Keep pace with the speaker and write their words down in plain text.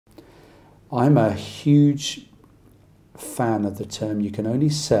I'm a huge fan of the term, you can only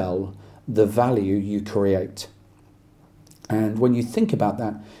sell the value you create. And when you think about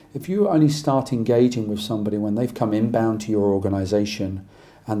that, if you only start engaging with somebody when they've come inbound to your organization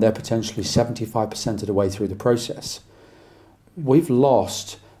and they're potentially 75% of the way through the process, we've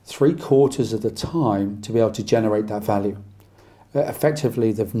lost 3/4 of the time to be able to generate that value.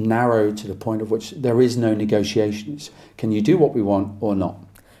 Effectively, they've narrowed to the point of which there is no negotiations. Can you do what we want or not?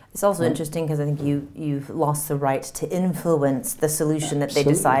 It's also interesting because I think you've lost the right to influence the solution that they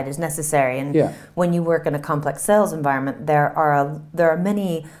decide is necessary. And when you work in a complex sales environment, there are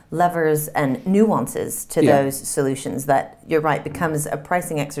many levers and nuances to those solutions that, you're right, becomes a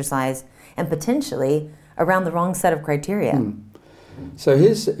pricing exercise and potentially around the wrong set of criteria. So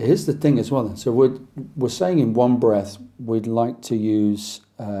here's the thing as well. So we're saying in one breath we'd like to use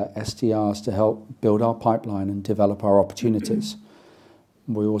SDRs to help build our pipeline and develop our opportunities.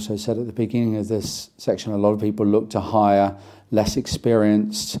 We also said at the beginning of this section, a lot of people look to hire less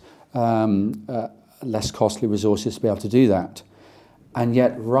experienced, less costly resources to be able to do that. And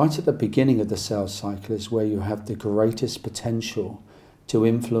yet right at the beginning of the sales cycle is where you have the greatest potential to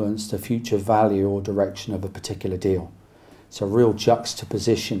influence the future value or direction of a particular deal. It's a real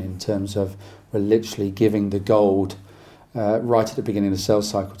juxtaposition in terms of we're literally giving the gold right at the beginning of the sales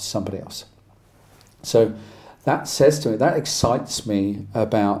cycle to somebody else. So that says to me, that excites me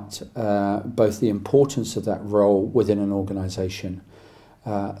about both the importance of that role within an organization,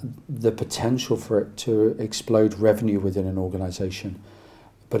 the potential for it to explode revenue within an organization.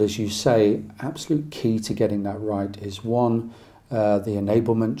 But as you say, absolute key to getting that right is one, the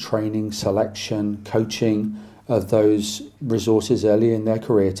enablement, training, selection, coaching of those resources early in their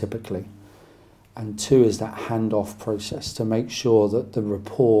career typically. And two is that handoff process to make sure that the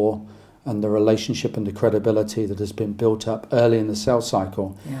rapport and the relationship and the credibility that has been built up early in the sales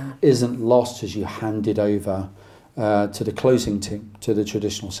cycle isn't lost as you hand it over to the closing team, to the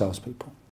traditional salespeople.